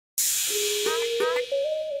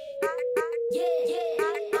Hello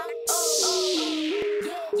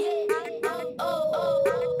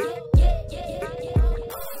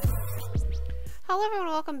everyone,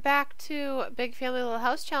 welcome back to Big Family Little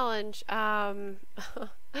House Challenge. I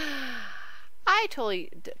totally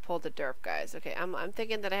pulled the derp, guys. Okay, I'm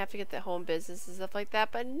thinking that I have to get the home business and stuff like that,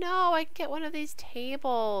 but no, I can get one of these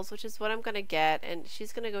tables, which is what I'm gonna get, and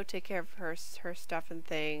she's gonna go take care of her stuff and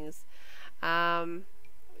things.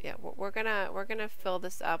 Yeah, we're gonna fill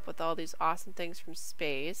this up with all these awesome things from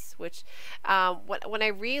space. Which, when I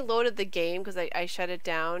reloaded the game, because I shut it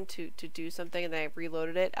down to do something, and then I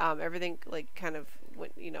reloaded it, everything like kind of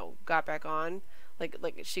went, got back on. Like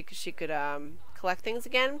she could collect things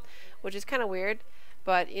again, which is kind of weird,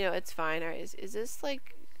 but it's fine. All right, is this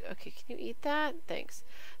like okay? Can you eat that? Thanks.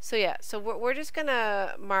 So yeah, so we're just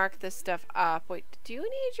gonna mark this stuff up. Wait, do you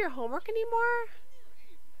need your homework anymore?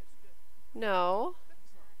 No.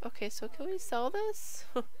 Okay, so can we sell this?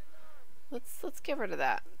 let's get rid of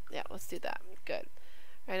that. Yeah, let's do that. Good.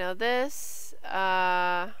 All right, now this.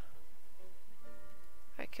 All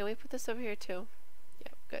right, can we put this over here too?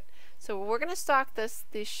 Yeah, good. So we're gonna stock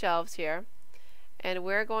these shelves here, and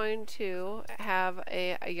we're going to have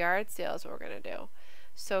a yard sale. Is what we're gonna do.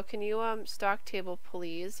 So can you stock table,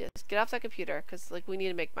 please? Yes. Get off that computer, cause like we need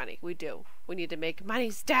to make money. We do. We need to make money.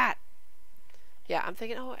 Stat. Yeah, I'm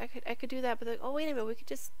thinking, oh, I could do that, but like, oh, wait a minute, we could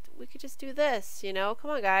just do this, Come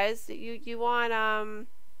on, guys, you want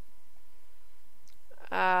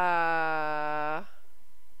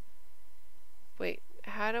wait,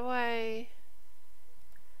 how do I?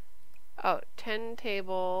 Oh, 10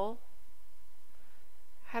 table.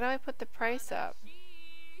 How do I put the price up?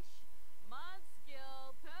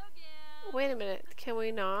 Wait a minute, can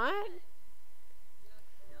we not?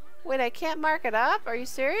 Wait, I can't mark it up? Are you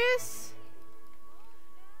serious?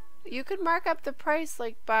 You could mark up the price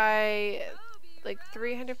like by like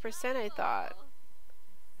 300%, I thought.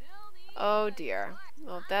 Oh dear.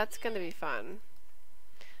 Well, that's gonna be fun.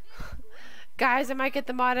 Guys, I might get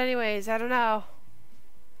the mod anyways. I don't know.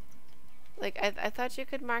 Like, I thought you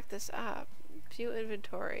could mark this up. View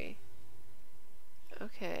inventory.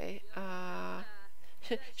 Okay.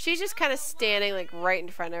 She's just kind of standing like right in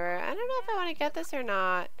front of her. I don't know if I want to get this or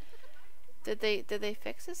not. Did they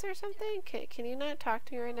fix this or something? Can you not talk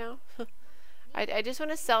to me right now? I just want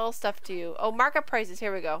to sell stuff to you. Oh, markup prices.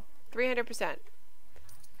 Here we go. 300%.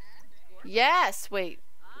 Yes. Wait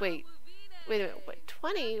a minute. What?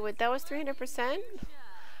 20? Wait, that was 300%?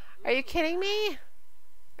 Are you kidding me?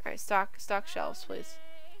 All right, stock shelves, please.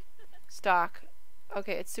 Stock.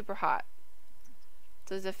 Okay, it's super hot.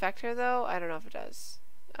 Does it affect her though? I don't know if it does.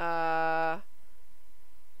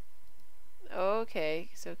 Okay,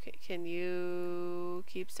 so can you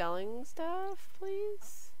keep selling stuff,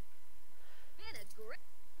 please?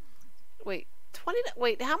 Wait, 20.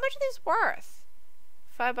 Wait, how much are these worth?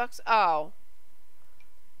 $5. Oh,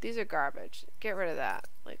 these are garbage. Get rid of that.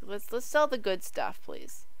 Like, let's sell the good stuff,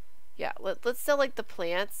 please. Yeah, let's sell like the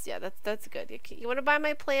plants. Yeah, that's good. You want to buy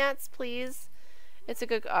my plants, please? It's a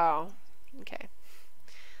good. Oh, okay.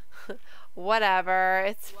 Whatever,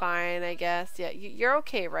 it's fine, I guess. Yeah, you're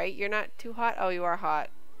okay, right? You're not too hot? Oh, you are hot.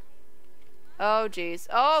 Oh, jeez.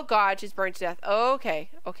 Oh, God, she's burned to death. Okay.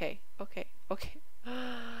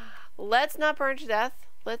 Let's not burn to death.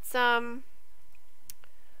 Let's,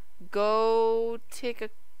 go take a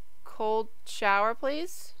cold shower,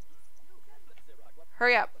 please.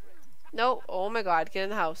 Hurry up. No, oh my God, get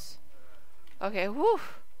in the house. Okay, whew.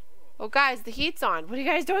 Oh, guys, the heat's on. What are you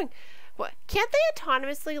guys doing? What? Can't they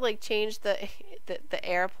autonomously like change the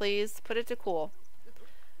air, please? Put it to cool.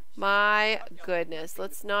 My goodness,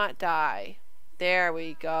 let's not die. There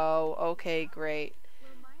we go. Okay, great.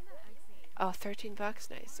 Oh, $13.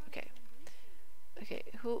 Nice. Okay. Okay,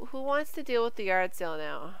 who wants to deal with the yard sale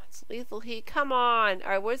now? It's lethal heat. Come on. All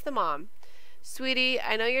right, where's the mom? Sweetie,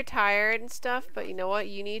 I know you're tired and stuff, but you know what?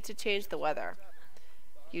 You need to change the weather.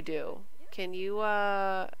 You do. Can you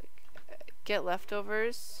get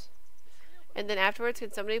leftovers? And then afterwards,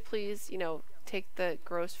 can somebody please, take the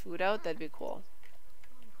gross food out? That'd be cool.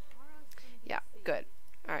 Yeah, good.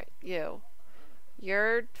 All right,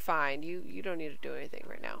 you're fine. You don't need to do anything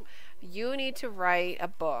right now. You need to write a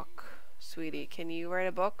book, sweetie. Can you write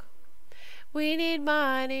a book? We need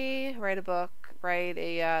money. Write a book. Write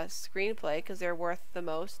a screenplay, because they're worth the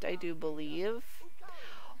most, I do believe.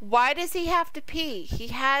 Why does he have to pee? He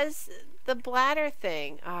has the bladder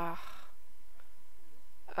thing.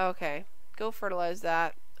 Okay. Go fertilize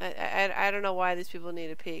that. I don't know why these people need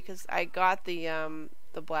to pee, because I got the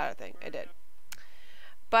bladder thing. I did.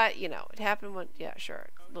 But, it happened when, yeah, sure.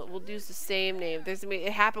 We'll use the same name.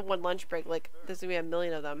 It happened one lunch break. Like, there's going to be a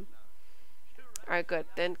million of them. Alright, good.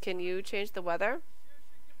 Then can you change the weather?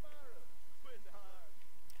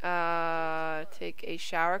 Take a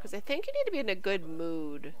shower, because I think you need to be in a good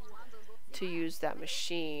mood to use that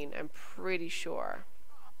machine. I'm pretty sure.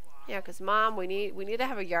 Yeah, because Mom, we need to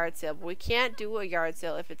have a yard sale, but we can't do a yard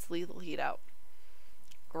sale if it's lethal heat out.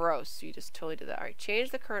 Gross. You just totally did that. Alright,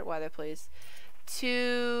 change the current weather, please.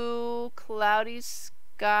 To cloudy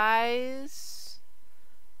skies.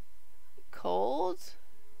 Cold?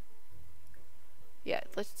 Yeah,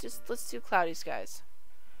 let's do cloudy skies.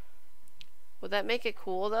 Would that make it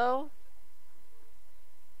cool though?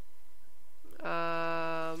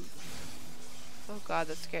 Oh god,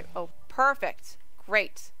 that's scary. Oh, perfect.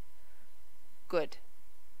 Great. Good.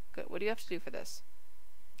 Good. What do you have to do for this?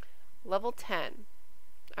 Level 10.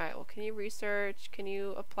 Alright, well, can you research? Can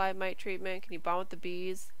you apply mite treatment? Can you bond with the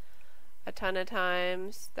bees a ton of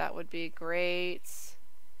times? That would be great.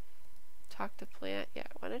 Talk to plant. Yeah,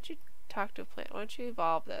 why don't you talk to a plant? Why don't you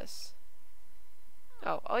evolve this?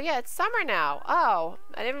 Oh yeah, it's summer now. Oh,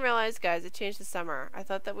 I didn't realize, guys, it changed to summer. I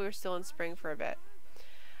thought that we were still in spring for a bit.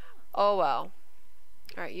 Oh well.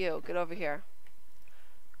 Alright, you, get over here.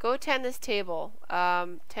 Go tend this table.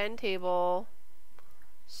 Tend table.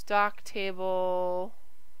 Stock table.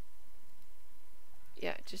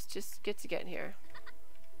 Yeah, just get in here.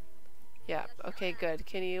 Yeah, okay, good.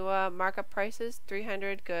 Can you mark up prices?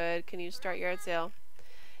 300, good. Can you start yard sale?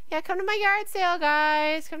 Yeah, come to my yard sale,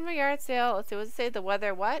 guys. Come to my yard sale. Let's see, what does it say? The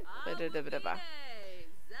weather, what?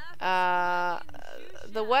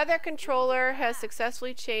 The weather controller has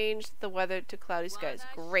successfully changed the weather to cloudy skies.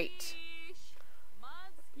 Great.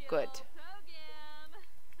 Good.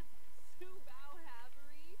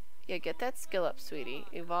 Yeah, get that skill up, sweetie.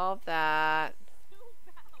 Evolve that.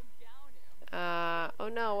 Oh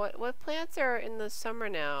no, what plants are in the summer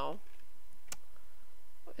now?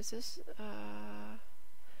 What is this?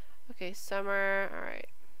 Okay, summer. Alright.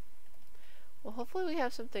 Well, hopefully we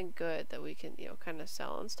have something good that we can, you know, kind of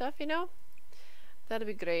sell and stuff, you know? That'd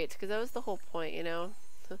be great, because that was the whole point, you know?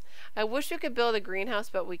 I wish we could build a greenhouse,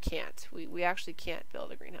 but we can't. We actually can't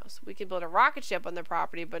build a greenhouse. We can build a rocket ship on their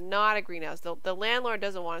property, but not a greenhouse. The landlord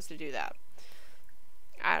doesn't want us to do that.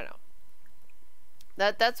 I don't know.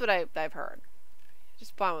 That's what I've heard.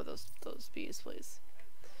 Just bond with those bees, please.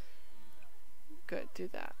 Good, do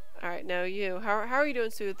that. Alright, now you. How are you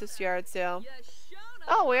doing, Sue, with this yard sale?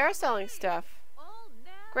 Oh, we are selling stuff.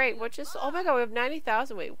 Great, what just... Oh my god, we have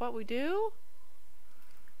 90,000. Wait, what, we do?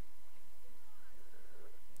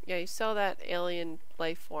 Yeah, you sell that alien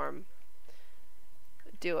life form.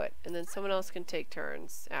 Do it. And then someone else can take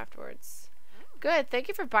turns afterwards. Good, thank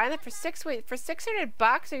you for buying that for for 600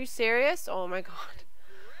 bucks? Are you serious? Oh my god.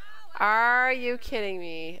 Are you kidding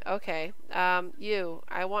me? Okay.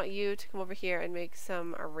 I want you to come over here and make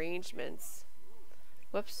some arrangements.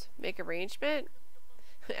 Whoops. Make arrangement?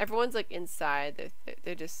 Everyone's like inside.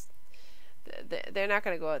 They're just... They're not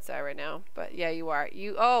going to go outside right now. But yeah, you are.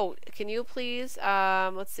 Oh, can you please...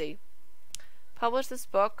 let's see. Publish this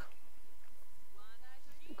book.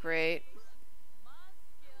 Great.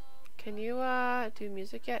 Can you do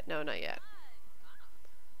music yet? No, not yet.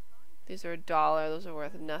 These are $1. Those are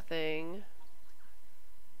worth nothing.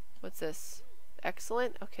 What's this?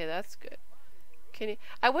 Excellent. Okay, that's good. Can you...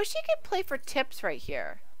 I wish you could play for tips right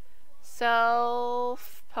here.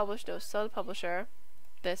 Self-publish. No, sell to publisher.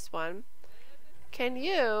 This one. Can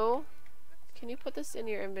you put this in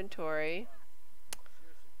your inventory?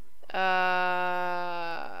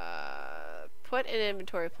 Put in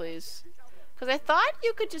inventory, please. Because I thought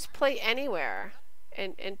you could just play anywhere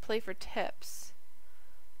and play for tips.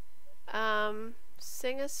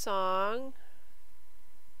 Sing a song.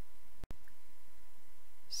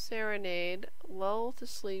 Serenade. Lull to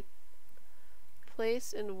sleep.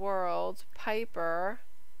 Place in world. Piper.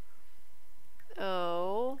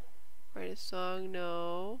 Oh. Write a song.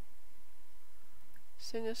 No.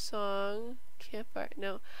 Sing a song. Campfire.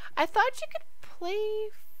 No. I thought you could play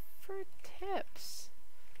for tips.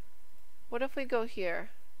 What if we go here?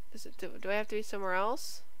 Do I have to be somewhere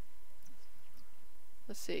else?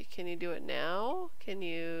 Let's see. Can you do it now? Can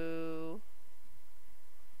you...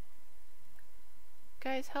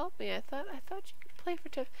 Guys, help me. I thought you could play for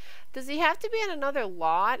tips. Does he have to be in another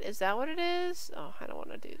lot? Is that what it is? Oh, I don't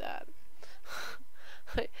want to do that.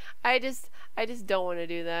 I just don't want to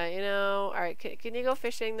do that, you know. All right, can you go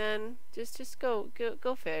fishing then? Just go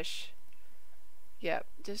fish. Yep,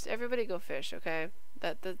 just everybody go fish, okay?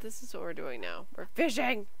 This is what we're doing now. We're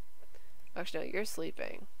fishing. Actually, no, you're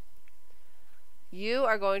sleeping. You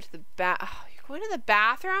are going to the you're going to the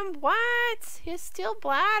bathroom? What? He has steel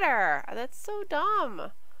bladder. That's so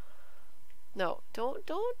dumb. don't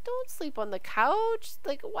sleep on the couch.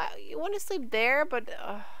 Like, why you want to sleep there? But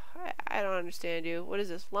I don't understand you. What is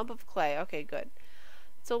this? Lump of clay. Okay, good.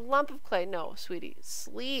 It's a lump of clay. No, sweetie,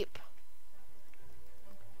 sleep.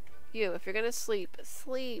 You, if you're gonna sleep,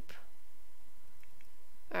 sleep.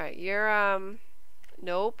 All right, you're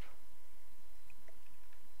nope.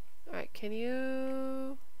 All right, can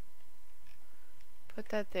you put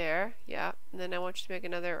that there? Yeah. And then I want you to make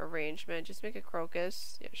another arrangement. Just make a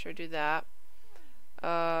crocus. Yeah, sure, do that.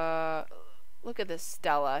 Look at this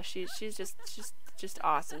Stella. She's just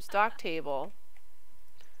awesome. Stock table.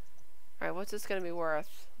 Alright, what's this gonna be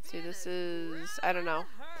worth? Let's see, this is, I don't know.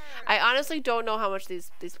 I honestly don't know how much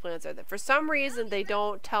these plants are. For some reason they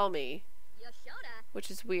don't tell me,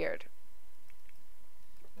 which is weird.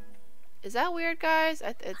 Is that weird, guys?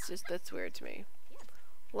 It's just, that's weird to me.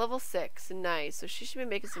 Level 6, nice. So she should be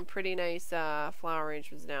making some pretty nice flower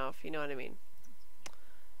arrangements now, if you know what I mean.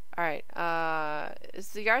 Alright, is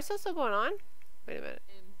the yard sale still going on? Wait a minute.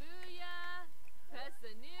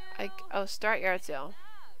 Oh, start yard sale.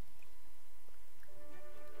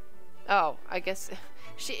 Oh, I guess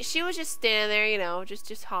she was just standing there, you know,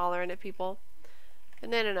 just hollering at people.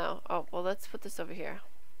 And no. Oh, well, let's put this over here.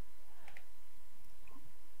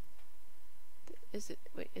 Is it,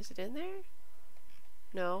 wait, is it in there?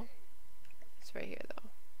 No. It's right here, though.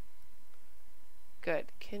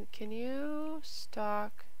 Good. Can you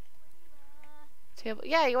stock table?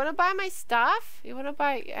 Yeah, you want to buy my stuff? You want to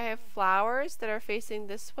buy, I have flowers that are facing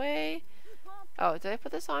this way. Oh, did I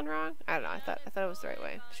put this on wrong? I don't know. I thought it was the right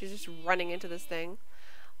way. She's just running into this thing.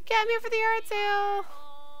 Yeah, I'm here for the yard sale.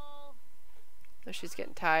 Oh, she's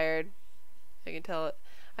getting tired. I can tell it.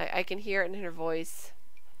 I can hear it in her voice.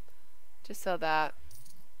 Just sell that.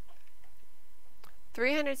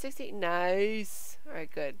 360. Nice. All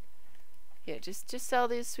right, good. Yeah, just sell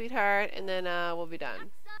these, sweetheart, and then we'll be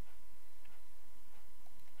done.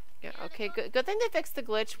 Yeah, okay, good thing they fixed the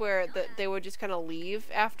glitch where they would just kind of leave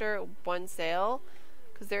after one sale,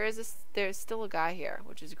 because there's still a guy here,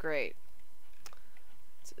 which is great.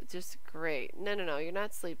 It's just great. No, you're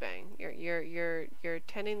not sleeping. You're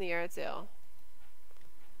tending the yard sale.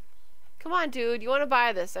 Come on, dude, you want to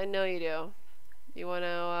buy this? I know you do. You want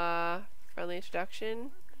to friendly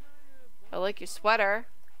introduction? I like your sweater.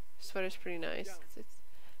 Your sweater's pretty nice. It's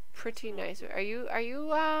pretty nice. Are you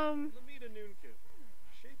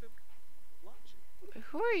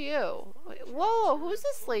who are you? Whoa, who's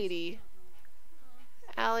this lady?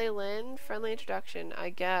 Allie Lynn, friendly introduction, I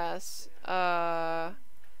guess. Can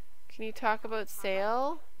you talk about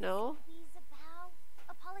sale? No?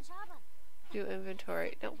 Do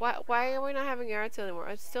inventory. No, why are we not having yard sale anymore?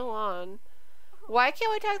 It's still on. Why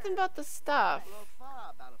can't we talk to them about the stuff?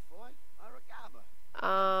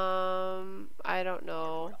 I don't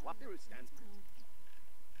know.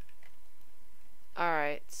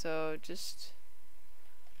 Alright, so just...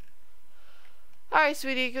 Alright,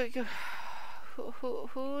 sweetie, go.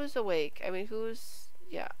 Who's awake? I mean, who's...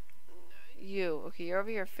 Yeah. You. Okay, you're over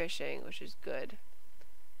here fishing, which is good.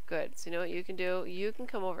 Good. So you know what you can do? You can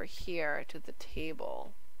come over here to the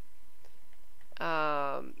table.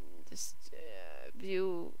 Just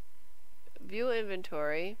view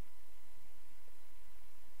inventory.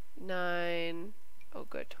 9. Oh,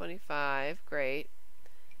 good. 25. Great.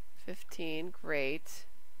 15. Great.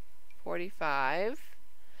 45.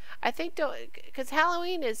 I think because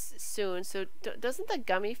Halloween is soon, so doesn't the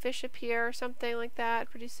gummy fish appear or something like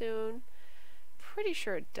that pretty soon? Pretty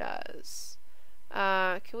sure it does.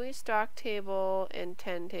 Can we stock table and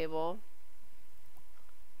 10 table?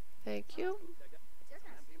 Thank you.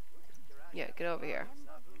 Yeah, get over here.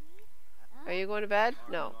 Are you going to bed?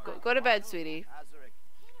 No. Go to bed, sweetie.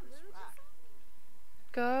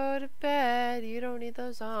 Go to bed. You don't need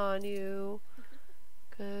those on you.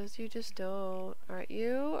 Because you just don't. Alright,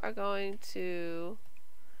 you are going to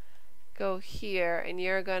go here and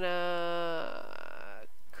you're gonna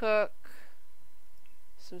cook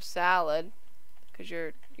some salad. Because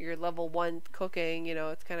you're level 1 cooking, you know,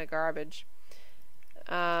 it's kind of garbage.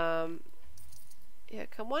 Yeah,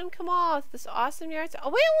 come on. It's this awesome yard sale. Oh,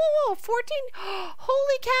 wait, whoa, 14.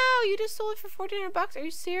 Holy cow, you just sold it for 1,400 bucks. Are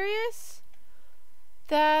you serious?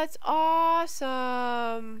 That's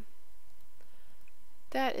awesome.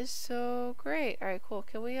 That is so great. Alright, cool.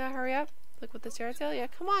 Can we hurry up? Like with this yard sale? Yeah,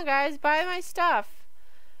 come on, guys. Buy my stuff.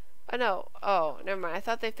 Oh, no. Oh, never mind. I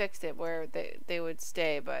thought they fixed it where they would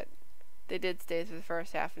stay, but they did stay for the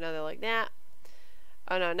first half, and now they're like, nah.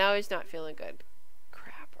 Oh, no. Now he's not feeling good.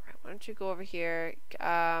 Crap. Alright, why don't you go over here.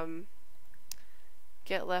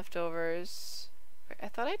 Get leftovers. I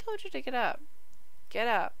thought I told you to get up. Get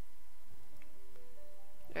up.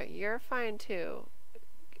 Alright, you're fine, too.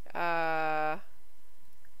 Get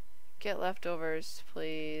leftovers,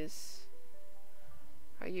 please.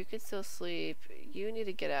 Or you can still sleep. You need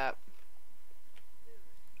to get up.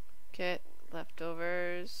 Get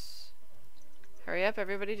leftovers. Hurry up,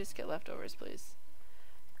 everybody. Just get leftovers, please.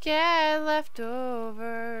 Get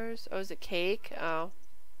leftovers. Oh, is it cake? Oh.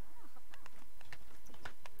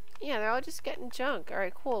 Yeah, they're all just getting junk.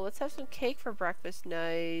 Alright, cool. Let's have some cake for breakfast.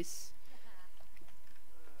 Nice.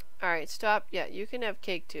 Alright, stop. Yeah, you can have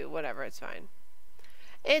cake too. Whatever, it's fine.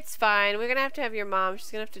 It's fine. We're gonna have to have your mom.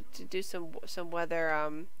 She's gonna have to do some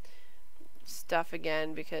weather stuff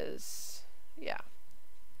again because yeah.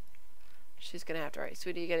 She's gonna have to. Alright,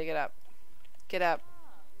 sweetie, you gotta get up. Get up.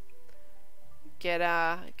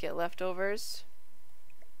 Get leftovers.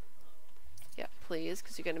 Yeah, please,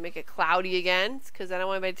 because you're gonna make it cloudy again. Because I don't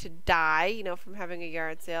want anybody to die, you know, from having a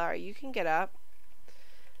yard sale. Alright, you can get up.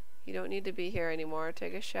 You don't need to be here anymore.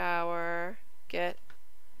 Take a shower. Get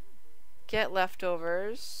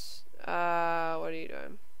leftovers. What are you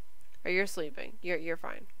doing? Or you're sleeping. You're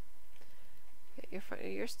fine. You're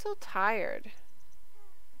fine. You're still tired.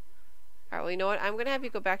 Alright, well, you know what? I'm gonna have you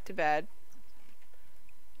go back to bed.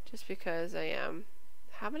 Just because I am.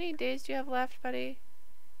 How many days do you have left, buddy?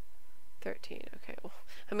 13. Okay. Well,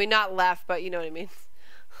 I mean, not left, but you know what I mean.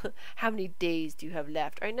 How many days do you have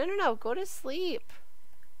left? Alright, no. Go to sleep.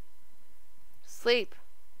 Sleep.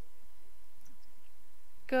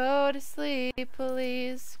 Go to sleep,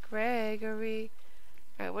 please, Gregory.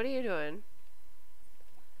 Alright, what are you doing?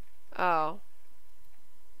 Oh.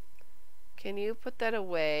 Can you put that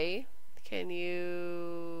away? Can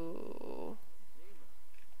you...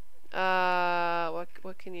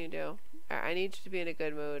 what can you do? Alright, I need you to be in a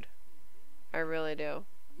good mood. I really do.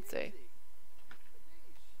 Let's see.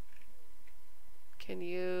 Can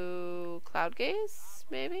you cloud gaze,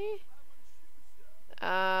 maybe?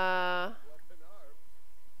 Stargaze.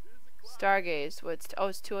 Oh,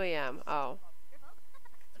 it's 2 a.m. Oh.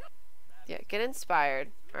 Yeah, get inspired.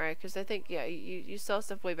 Alright, because I think, yeah, you sell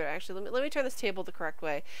stuff way better. Actually, let me turn this table the correct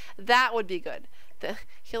way. That would be good.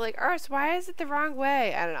 You're like, Urs, why is it the wrong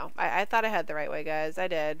way? I don't know. I thought I had the right way, guys. I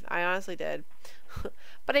did. I honestly did.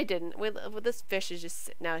 But I didn't. This fish is just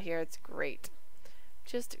sitting out here. It's great.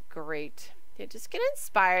 Just great. Yeah, just get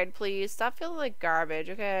inspired, please. Stop feeling like garbage,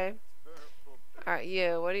 okay? Alright,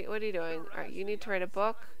 you. What are you doing? Alright, you need to write a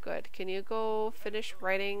book. Good. Can you go finish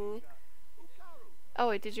writing? Oh,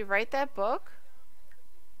 wait, did you write that book?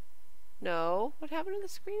 No. What happened to the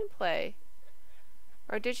screenplay?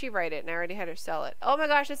 Or did she write it and I already had her sell it? Oh my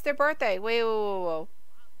gosh, it's their birthday. Wait, whoa.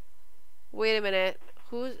 Wait a minute.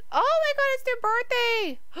 Oh my god, it's their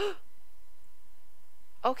birthday!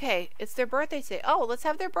 Okay, it's their birthday today. Oh, let's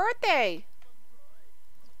have their birthday!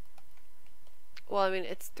 Well, I mean,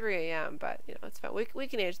 it's 3 a.m., but, you know, it's fine. We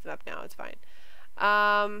can age them up now. It's fine.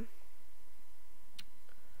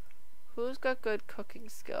 Who's got good cooking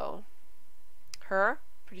skill? Her?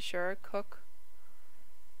 Pretty sure. Cook.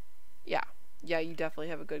 Yeah. Yeah, you definitely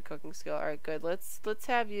have a good cooking skill. Alright, good. Let's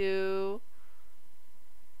have you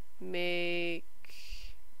make...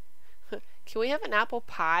 Can we have an apple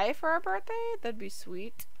pie for our birthday? That'd be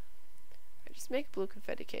sweet. Just make blue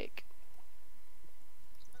confetti cake.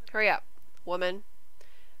 Hurry up, woman.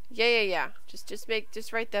 Yeah.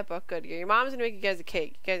 Just write that book. Good. Your mom's gonna make you guys a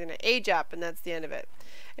cake. You guys are gonna age up, and that's the end of it.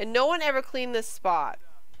 And no one ever cleaned this spot.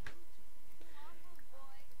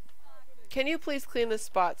 Can you please clean this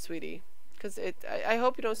spot, sweetie? Because I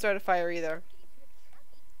hope you don't start a fire either.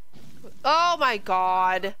 Oh my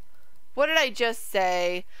god. What did I just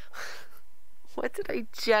say? What did I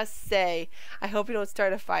just say? I hope you don't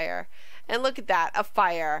start a fire. And look at that. A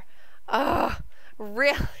fire. Ugh.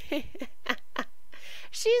 Really?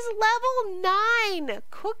 She's level 9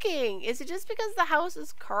 cooking. Is it just because the house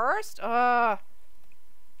is cursed? Ugh.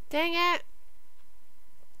 Dang it.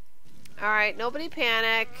 Alright, nobody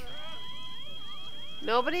panic.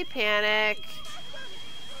 Nobody panic.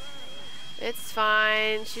 It's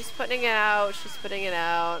fine. She's putting it out. She's putting it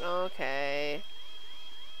out. Okay.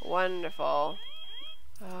 Wonderful.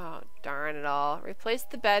 Oh, darn it all. Replace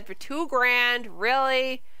the bed for $2 grand.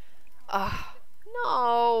 Really? Ugh.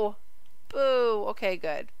 No. Boo. Okay,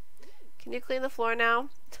 good. Can you clean the floor now?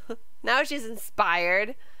 Now she's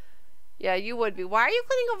inspired. Yeah, you would be. Why are you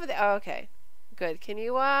cleaning over there? Oh, okay. Good. Can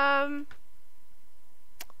you,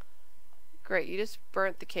 Great, you just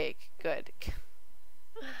burnt the cake. Good.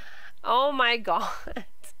 Oh my god.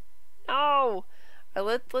 No.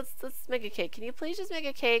 Let's make a cake. Can you please just make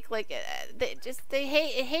a cake? Like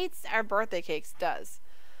it hates our birthday cakes. Does.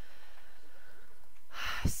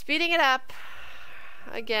 Speeding it up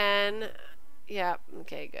again. Yeah.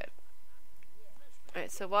 Okay. Good.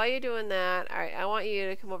 Alright, so while you're doing that, alright, I want you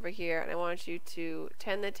to come over here and I want you to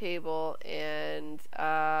tend the table and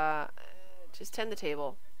just tend the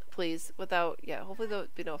table, please, without, yeah, hopefully there'll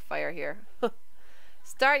be no fire here.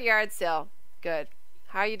 Start yard sale. Good.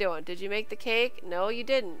 How are you doing? Did you make the cake? No, you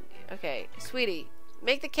didn't. Okay, sweetie,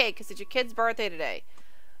 make the cake because it's your kid's birthday today.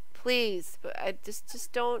 Please, but I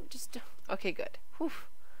just don't. Okay, good. Whew.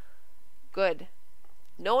 Good.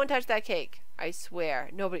 No one touched that cake. I swear.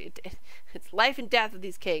 Nobody. It's life and death of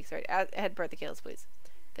these cakes. Right. Add birthday candles, please.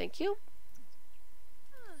 Thank you.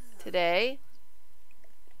 Today.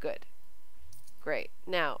 Good. Great.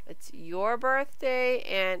 Now, it's your birthday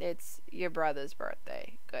and it's your brother's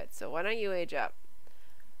birthday. Good. So why don't you age up?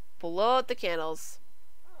 Blow out the candles.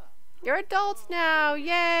 You're adults now.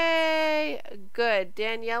 Yay. Good.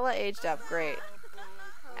 Daniela aged up. Great.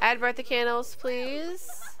 Add birthday candles, please.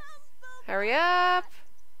 Hurry up.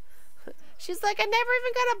 She's like, I never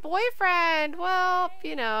even got a boyfriend. Well,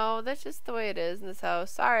 you know, that's just the way it is in this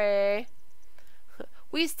house. Sorry.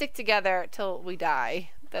 We stick together till we die.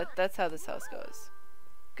 That's how this house goes.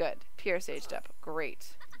 Good. Pierce aged up.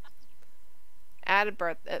 Great. Add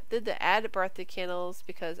birthday candles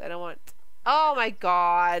because I don't want. Oh my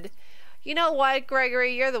God. You know what,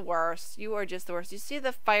 Gregory? You're the worst. You are just the worst. You see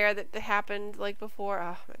the fire that happened like before?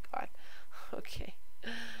 Oh my God. Okay.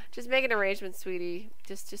 Just make an arrangement, sweetie.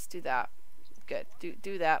 Just do that. Good.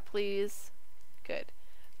 Do that, please. Good.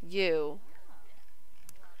 You.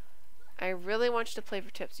 I really want you to play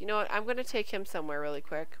for tips. You know what? I'm going to take him somewhere really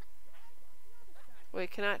quick.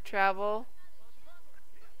 Wait, cannot travel.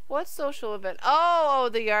 What social event? Oh,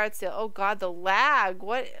 the yard sale. Oh God, the lag.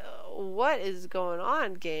 What is going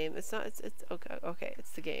on, game? It's not. It's okay. Okay,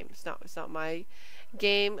 it's the game. It's not my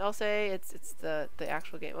game. I'll say it's the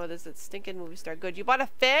actual game. Oh, this is stinking movie star. Good. You bought a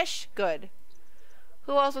fish. Good.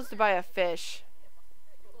 Who else wants to buy a fish?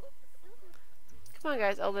 Come on,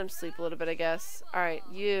 guys. I'll let him sleep a little bit, I guess. All right,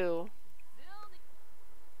 you.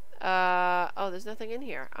 Oh, there's nothing in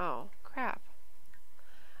here. Oh, crap.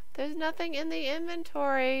 There's nothing in the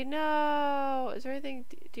inventory. No. Is there anything?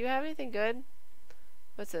 Do you have anything good?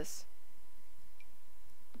 What's this?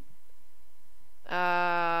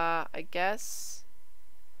 I guess.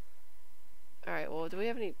 Alright, well, do we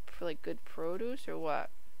have any like good produce or what?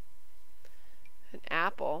 An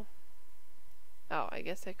apple. Oh, I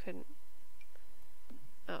guess I couldn't.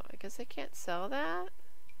 Oh, I guess I can't sell that?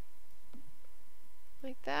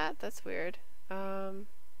 Like that? That's weird. You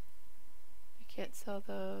can't sell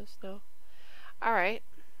those, no. Alright,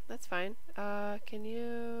 that's fine. Can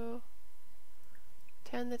you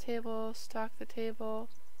tend the table, stock the table?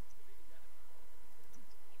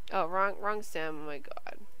 Oh, wrong stem, oh my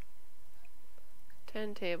God.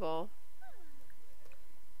 Tend table.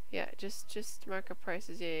 Yeah, just markup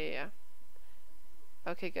prices, yeah.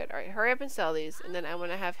 Okay, good. Alright, hurry up and sell these, and then I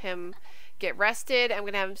want to have him get rested. I'm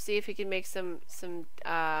going to have him see if he can make some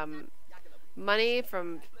money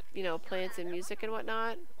from, you know, playing some music and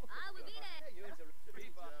whatnot.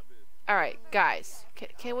 Alright, guys.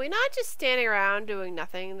 Can we not just standing around doing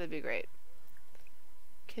nothing? That'd be great.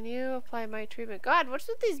 Can you apply mite treatment? God, what's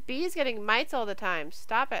with these bees getting mites all the time?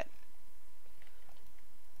 Stop it.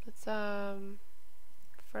 Let's,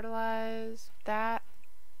 fertilize that.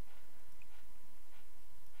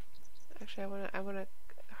 Actually, I wanna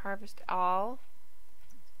harvest all.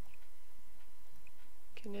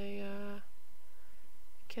 Can I,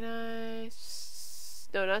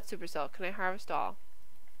 no, not supercell. Can I harvest all?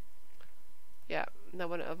 Yeah, and I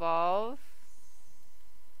want to evolve.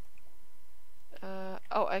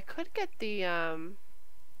 Oh, I could get the, oh,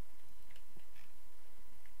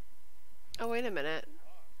 wait a minute.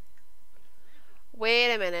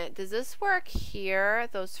 Wait a minute. Does this work here?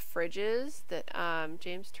 Those fridges that,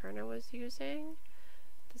 James Turner was using?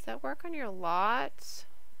 Does that work on your lot? Is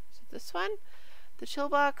it this one? The chill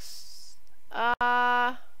box,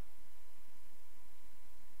 well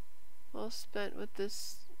spent with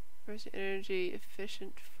this versus energy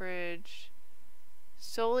efficient fridge.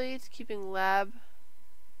 Solely to keeping lab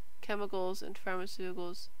chemicals and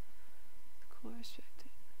pharmaceuticals. Cool restricted.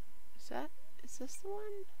 Is this the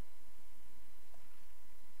one?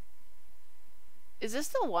 Is this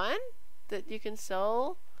the one that you can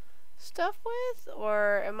sell stuff with?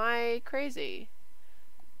 Or am I crazy?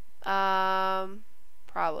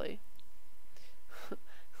 Probably.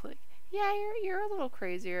 Like, yeah, you're a little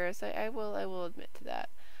crazier, so I will admit to that.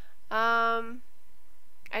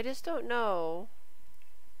 I just don't know.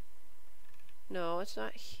 No, it's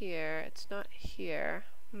not here. It's not here.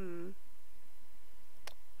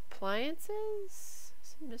 Appliances?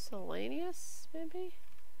 Is it miscellaneous, maybe?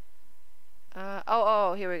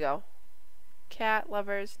 Oh, here we go. Cat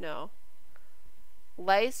lovers, no.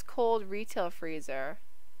 Ice cold retail freezer.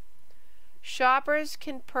 Shoppers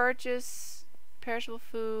can purchase perishable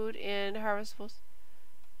food and harvestables.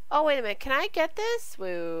 Oh, wait a minute. Can I get this?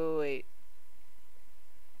 Wait.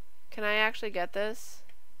 Can I actually get this?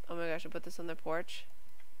 Oh my gosh, I put this on the porch.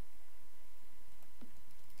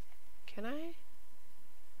 Can I?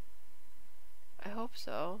 I hope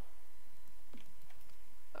so.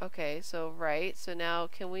 Okay, so right. So now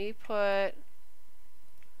can we put...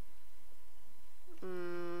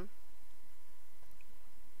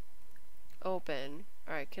 open.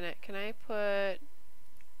 Alright, can I put...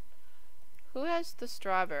 Who has the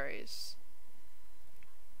strawberries?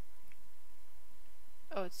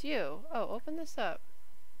 Oh, it's you. Oh, open this up.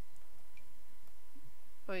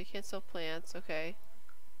 Oh, you can't sell plants. Okay.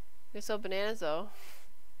 You can sell bananas though.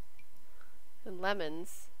 And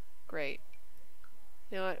lemons. Great.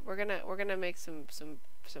 You know what? We're gonna make some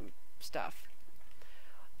stuff.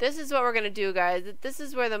 This is what we're gonna do, guys. This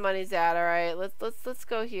is where the money's at. All right. Let's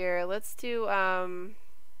go here. Let's do and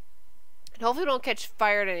hopefully we don't catch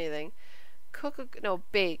fire or anything. No,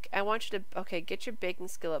 bake. I want you to, okay, get your baking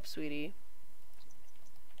skill up, sweetie.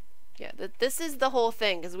 Yeah, this is the whole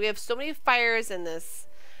thing, because we have so many fires in this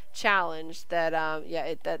challenge that,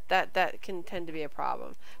 yeah, that can tend to be a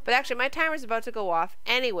problem. But actually, my timer's about to go off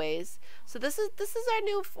anyways, so this is our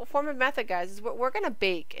new form of method, guys. Is we're gonna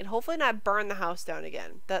bake, and hopefully not burn the house down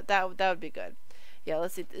again. That would be good. Yeah,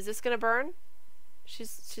 let's see. Is this gonna burn?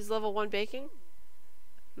 She's level 1 baking?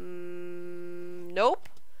 Nope.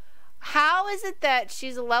 How is it that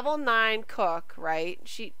she's a level 9 cook, right?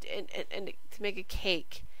 And to make a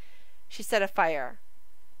cake, she set a fire.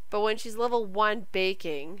 But when she's level 1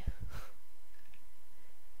 baking,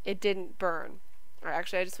 it didn't burn. Or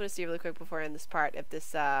actually, I just want to see really quick before I end this part if this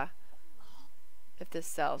sells.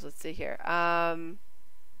 Let's see here.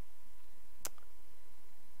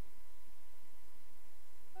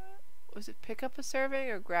 Was it pick up a serving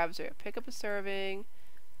or grab a serving? Pick up a serving.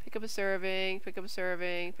 Pick up a serving, pick up a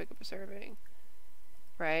serving, pick up a serving.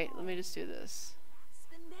 Right, let me just do this.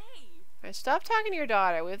 Alright, stop talking to your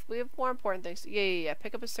daughter. We have more important things. Yeah.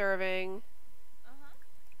 Pick up a serving.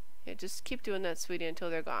 Yeah, just keep doing that, sweetie, until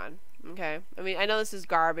they're gone. Okay? I mean, I know this is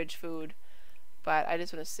garbage food, but I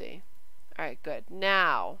just want to see. Alright, good.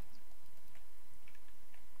 Now,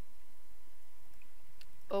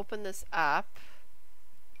 open this up.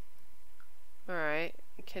 Alright,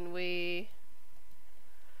 can we...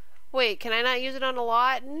 Wait, can I not use it on a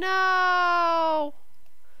lot? No!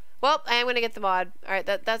 Well, I am going to get the mod. Alright,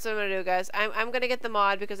 that's what I'm going to do, guys. I'm going to get the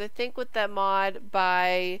mod because I think with that mod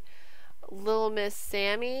by Little Miss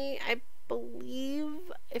Sammy, I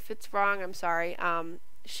believe, if it's wrong, I'm sorry,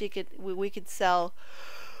 we could sell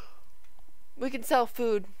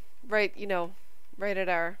food right, right at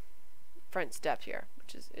our front step here,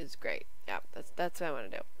 which is great. Yeah, that's what I want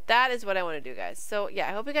to do. That is what I want to do, guys. So, yeah,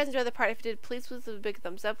 I hope you guys enjoyed the part. If you did, please leave a big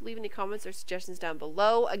thumbs up. Leave any comments or suggestions down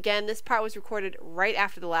below. Again, this part was recorded right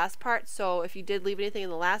after the last part, so if you did leave anything in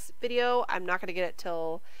the last video, I'm not going to get it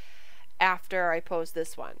till after I post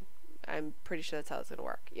this one. I'm pretty sure that's how it's going to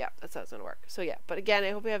work. Yeah, that's how it's going to work. So, yeah, but again,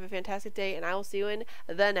 I hope you have a fantastic day, and I will see you in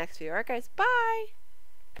the next video. Alright, guys, bye!